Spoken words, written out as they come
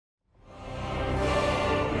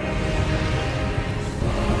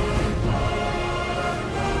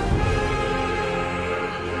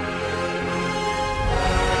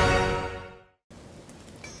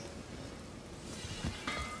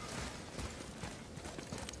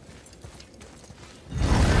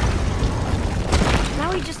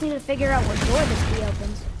we just need to figure out what door this key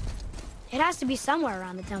opens. It has to be somewhere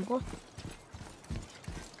around the temple.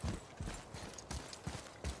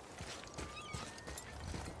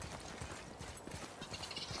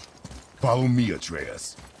 Follow me,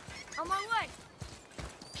 Atreus. On my way.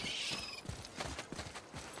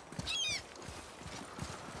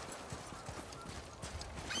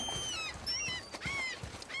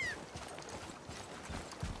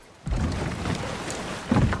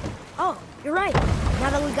 Oh, you're right. Now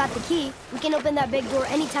that we got the key, we can open that big door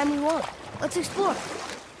anytime we want. Let's explore.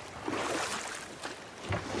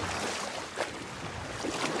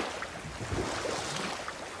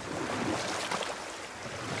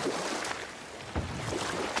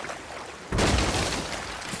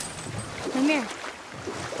 Mimir,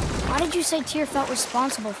 why did you say Tyr felt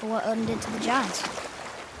responsible for what Odin did to the giants?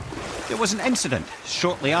 There was an incident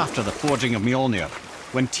shortly after the forging of Mjolnir,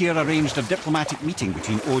 when Tyr arranged a diplomatic meeting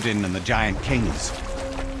between Odin and the giant kings.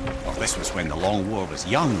 Well, this was when the Long War was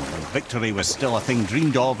young, when victory was still a thing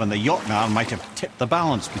dreamed of, and the Jotnar might have tipped the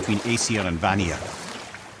balance between Aesir and Vanir.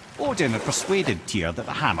 Odin had persuaded Tyr that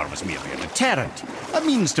the hammer was merely a deterrent, a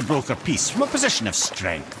means to broker peace from a position of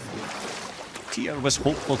strength. Tyr was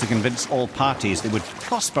hopeful to convince all parties they would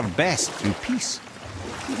prosper best through peace.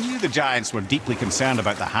 He knew the giants were deeply concerned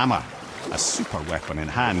about the hammer, a super weapon in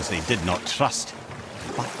hands they did not trust.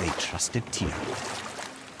 But they trusted Tyr.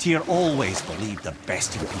 Tyr always believed the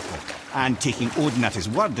best in people, and taking Odin at his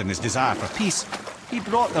word in his desire for peace, he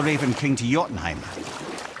brought the Raven King to Jotunheim.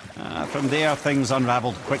 From there, things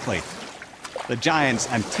unraveled quickly. The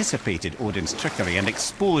giants anticipated Odin's trickery and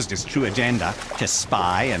exposed his true agenda to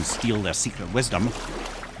spy and steal their secret wisdom.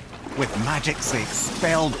 With magics, they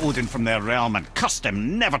expelled Odin from their realm and cursed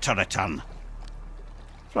him never to return.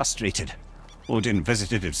 Frustrated, Odin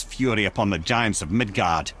visited his fury upon the giants of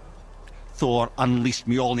Midgard. Thor unleashed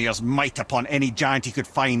Mjolnir's might upon any giant he could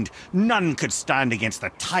find. None could stand against the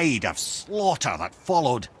tide of slaughter that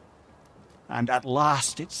followed. And at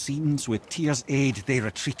last, it seems, with Tyr's aid, they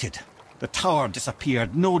retreated. The tower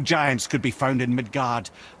disappeared, no giants could be found in Midgard,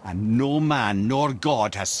 and no man nor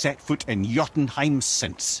god has set foot in Jotunheim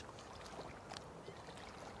since.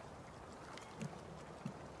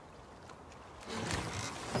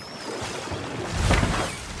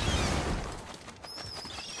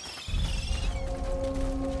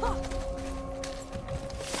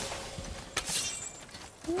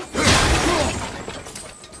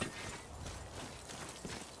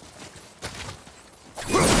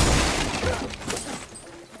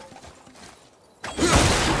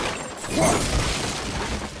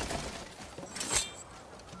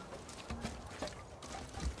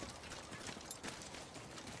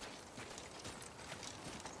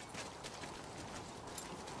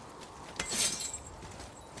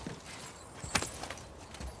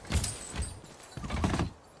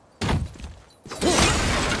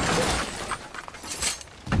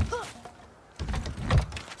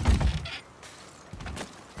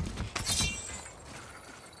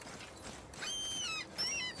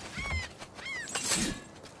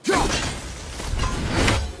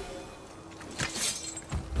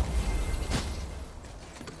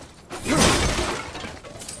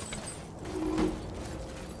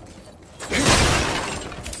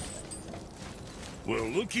 Well,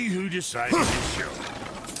 looky who decided to show.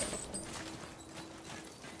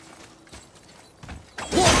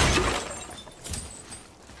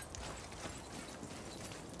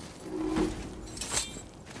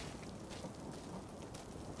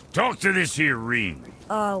 Talk to this here ring.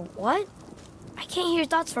 What? I can't hear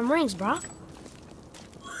thoughts from rings, Brock.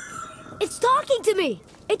 It's talking to me!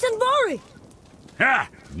 It's Andvari! Ha!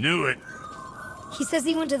 Knew it. He says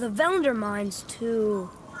he went to the Velnder mines to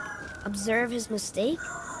observe his mistake,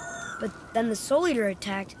 but then the Soul Eater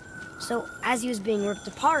attacked, so as he was being ripped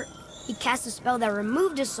apart, he cast a spell that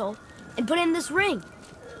removed his soul and put it in this ring.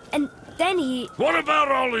 And then he... What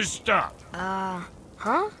about all his stuff?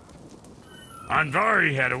 Huh?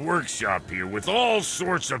 Andvari had a workshop here with all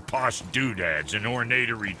sorts of posh doodads and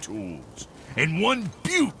ornatory tools, and one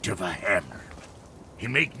beaut of a hammer. You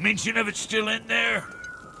make mention of it still in there?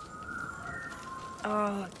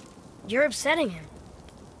 You're upsetting him.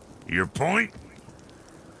 Your point?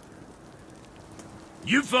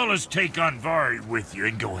 You fellas take Andvari with you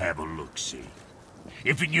and go have a look-see.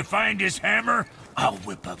 If you find his hammer, I'll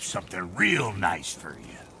whip up something real nice for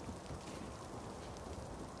you.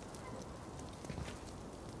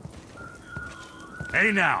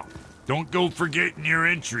 Hey now, don't go forgetting your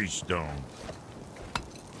entry stone.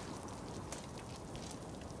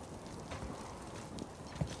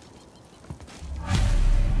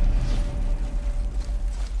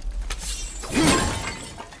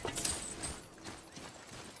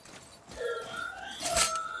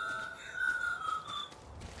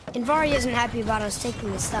 Invari isn't happy about us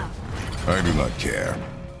taking his stuff. I do not care.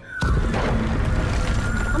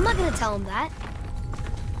 I'm not gonna tell him that.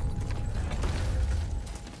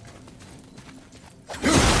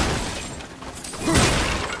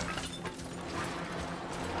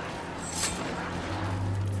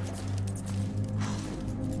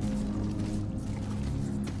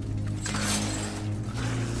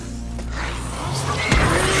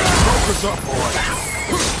 Focus up, boy.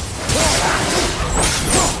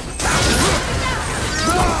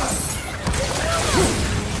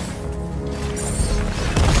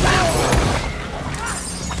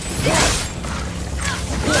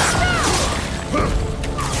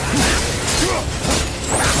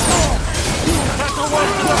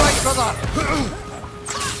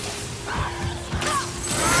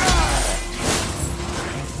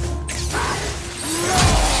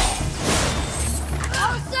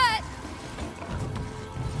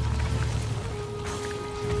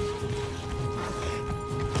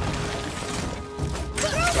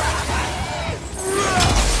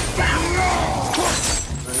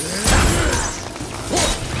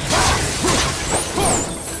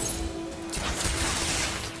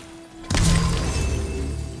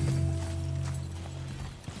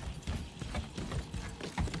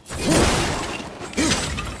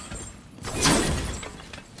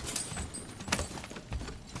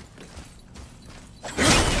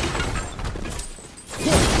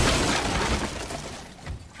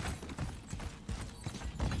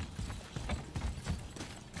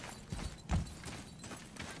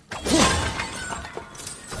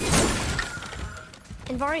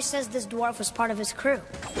 Invari says this dwarf was part of his crew,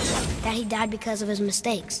 that he died because of his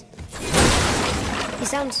mistakes. He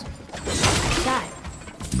sounds sad.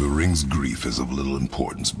 The ring's grief is of little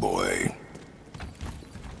importance, boy.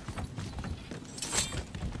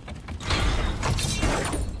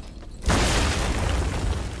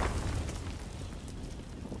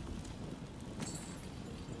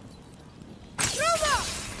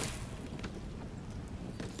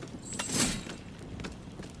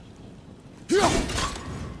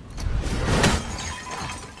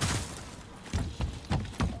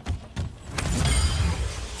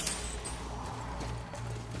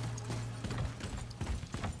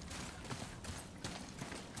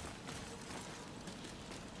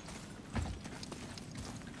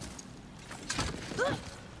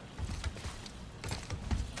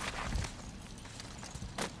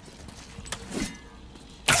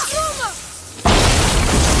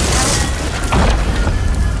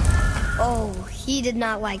 He did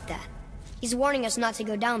not like that. He's warning us not to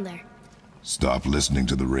go down there. Stop listening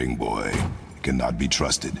to the ring, boy. It cannot be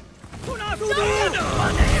trusted.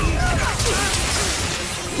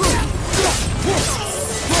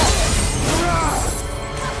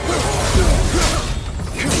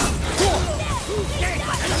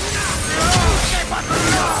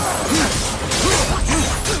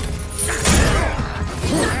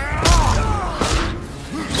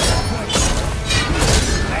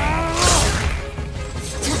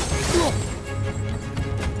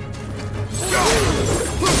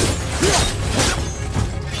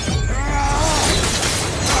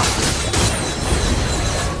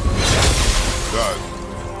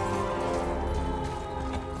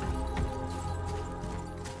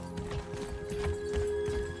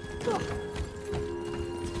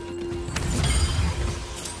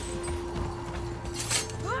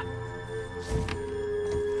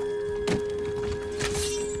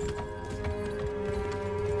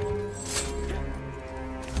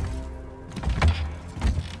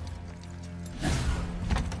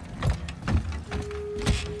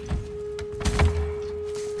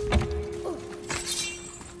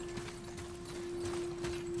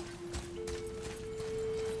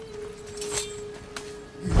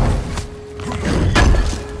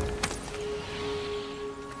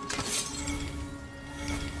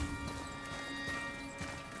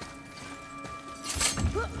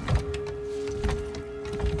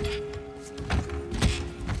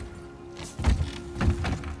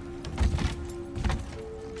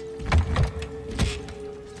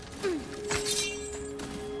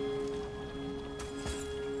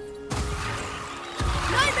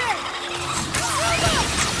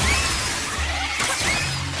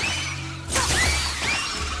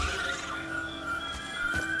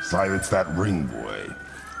 Silence that ring, boy.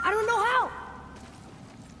 I don't know how.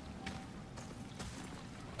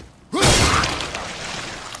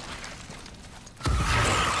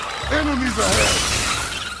 Enemies ahead!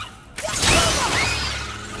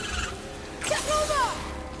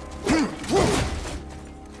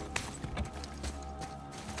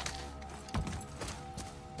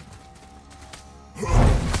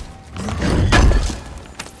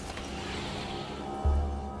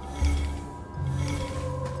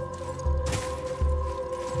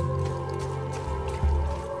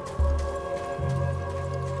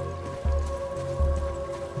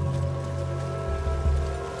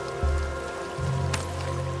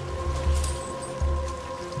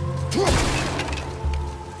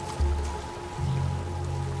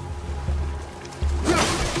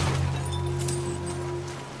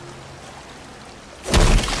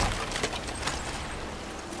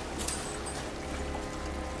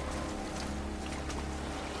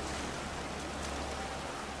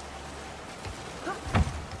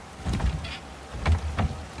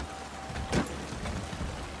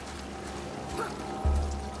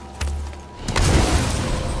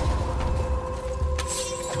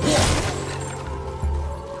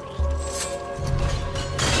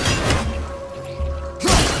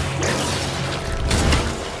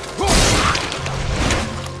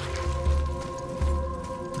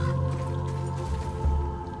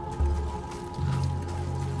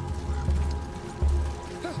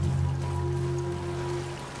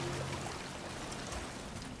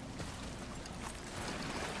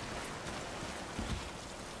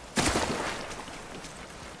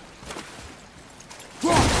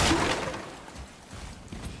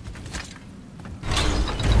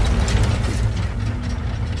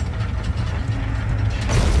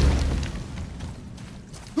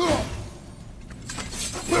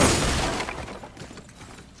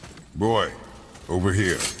 Boy, over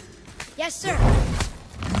here. Yes, sir.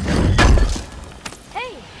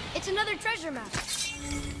 Hey, it's another treasure map.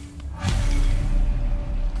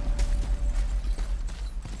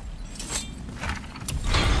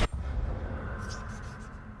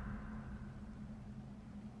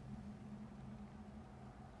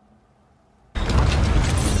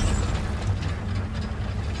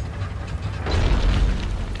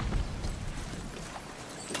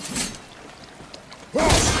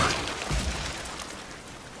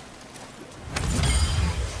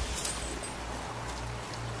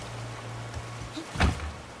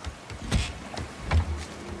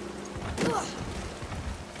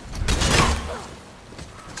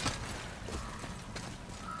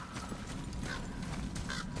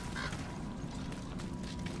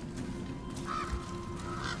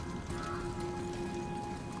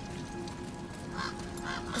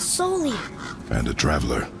 A soul eater. And a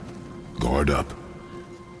traveler. Guard up.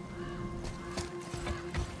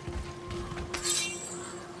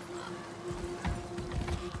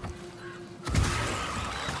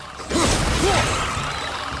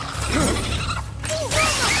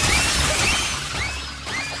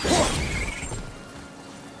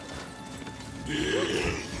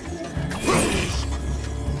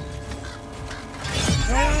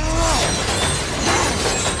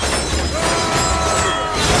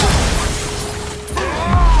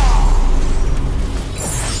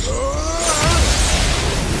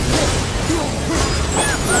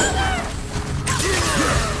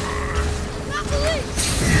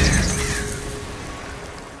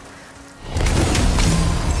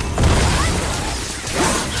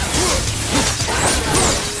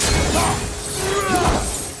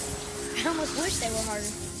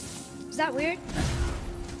 Is that weird?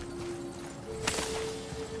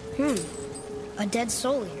 A dead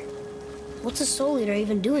soul eater. What's a soul eater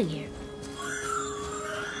even doing here?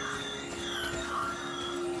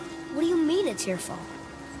 What do you mean it's your fault?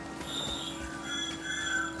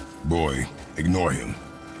 Boy, ignore him.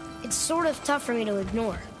 It's sort of tough for me to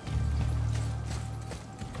ignore.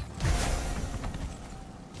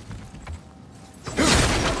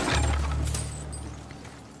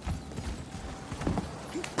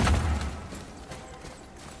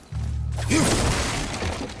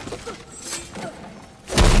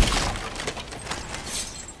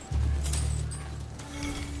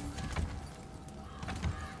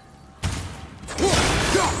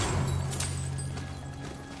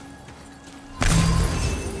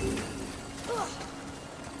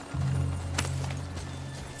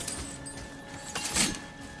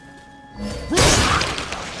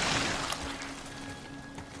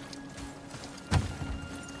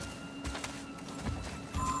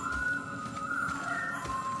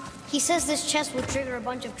 He says this chest will trigger a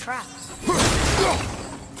bunch of traps.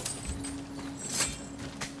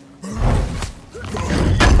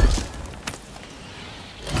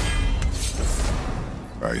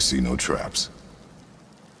 I see no traps.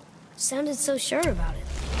 Sounded so sure about it.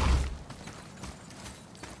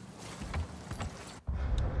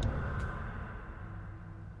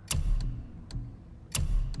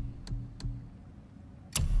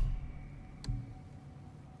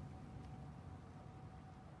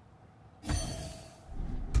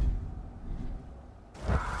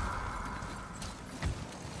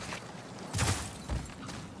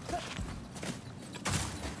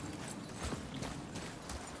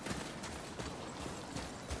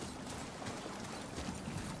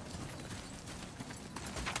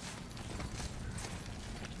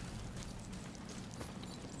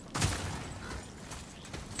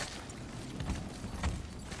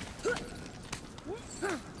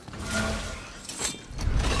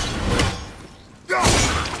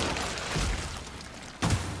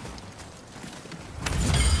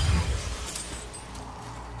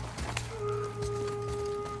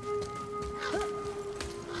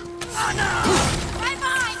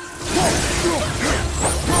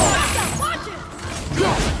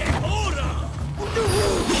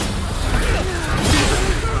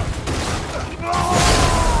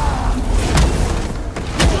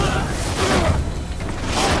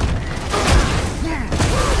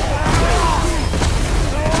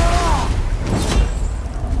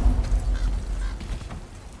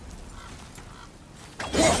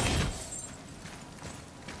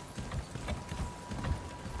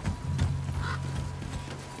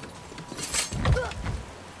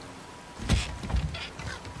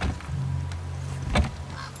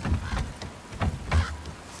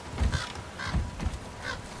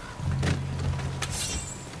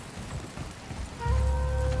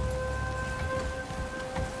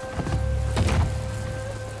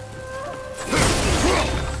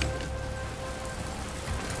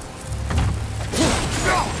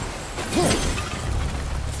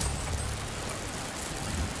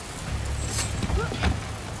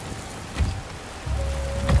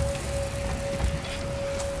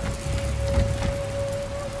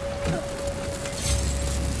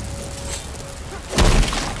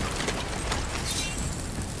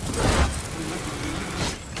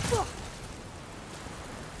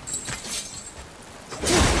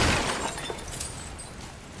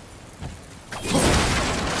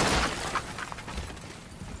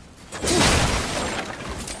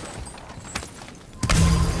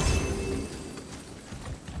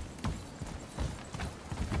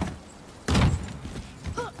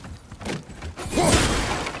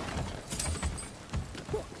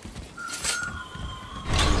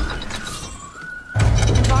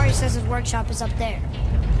 says his workshop is up there.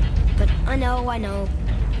 But I know.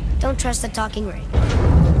 Don't trust the talking ring.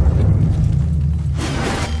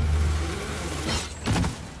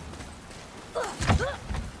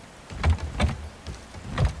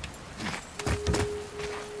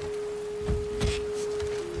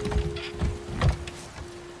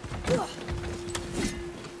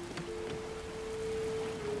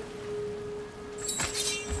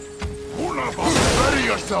 Ready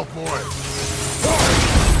yourself, boy!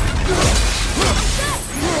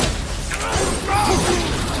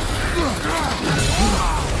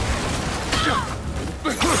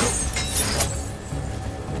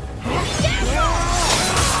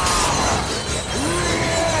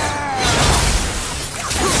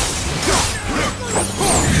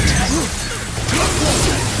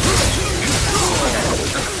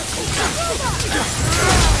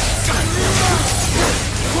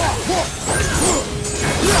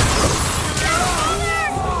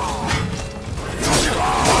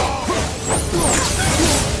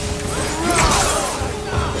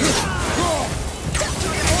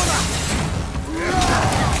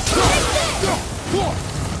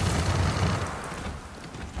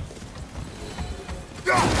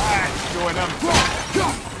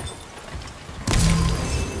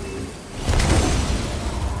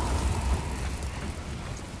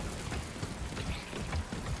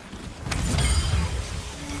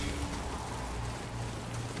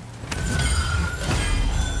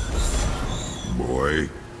 Boy.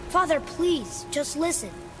 Father, please, just listen.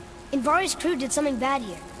 Invari's crew did something bad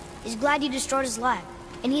here. He's glad you destroyed his lab,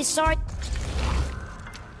 and he's sorry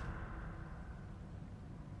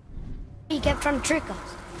he kept trying to trick us.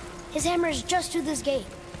 His hammer is just through this gate.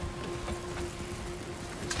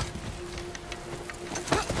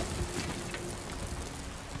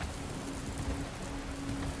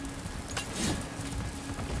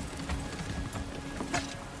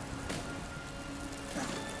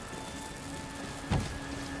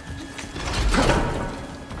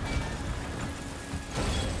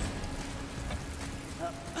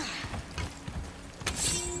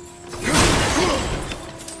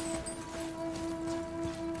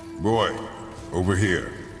 Boy, over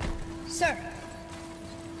here. Sir.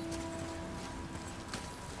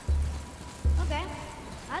 Okay,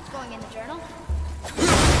 that's going in the journal.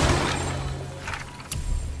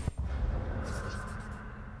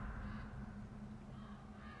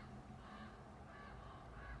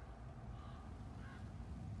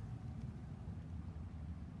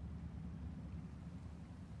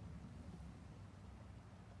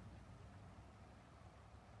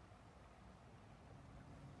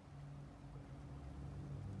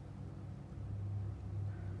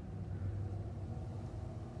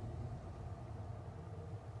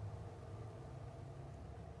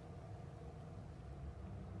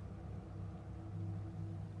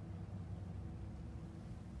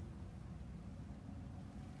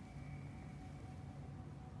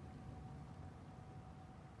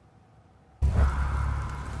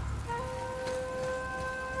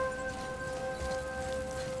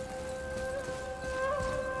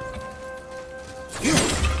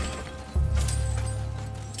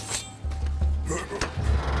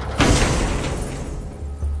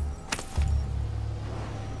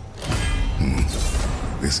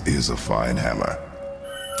 This is a fine hammer.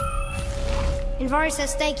 Invari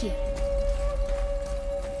says thank you.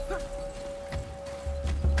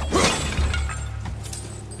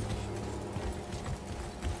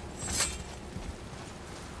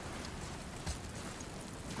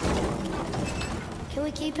 Can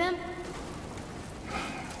we keep him?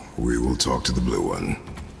 We will talk to the blue one.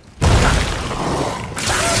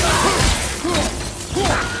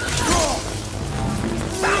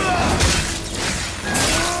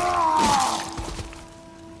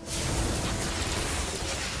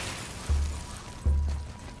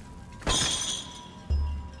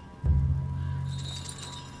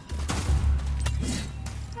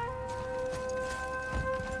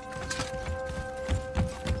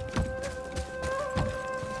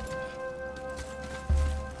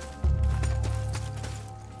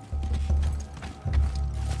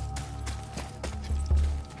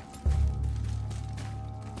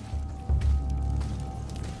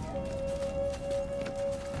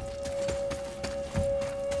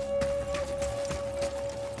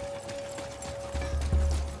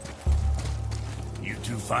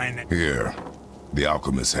 Find it. Here, the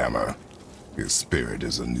alchemist's hammer. His spirit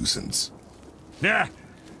is a nuisance. Yeah,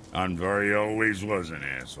 Anvari always was an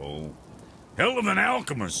asshole. Hell of an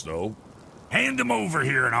alchemist, though. Hand him over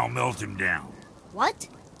here and I'll melt him down. What?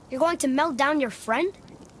 You're going to melt down your friend?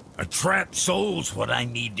 A trapped soul's what I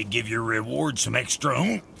need to give your reward some extra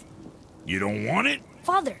oomph. You don't want it?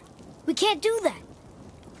 Father, We can't do that.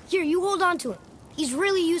 Here, you hold on to him. He's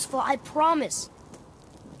really useful, I promise.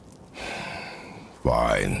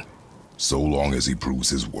 Fine. So long as he proves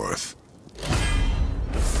his worth.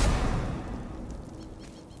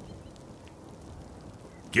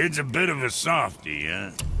 Kid's a bit of a softie,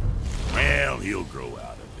 huh? Well, he'll grow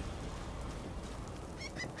out of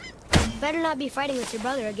it. Better not be fighting with your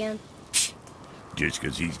brother again. Just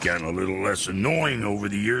 'cause he's gotten a little less annoying over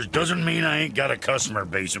the years doesn't mean I ain't got a customer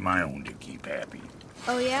base of my own to keep happy.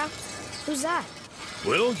 Oh, yeah? Who's that?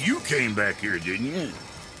 Well, you came back here, didn't you?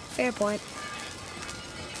 Fair point.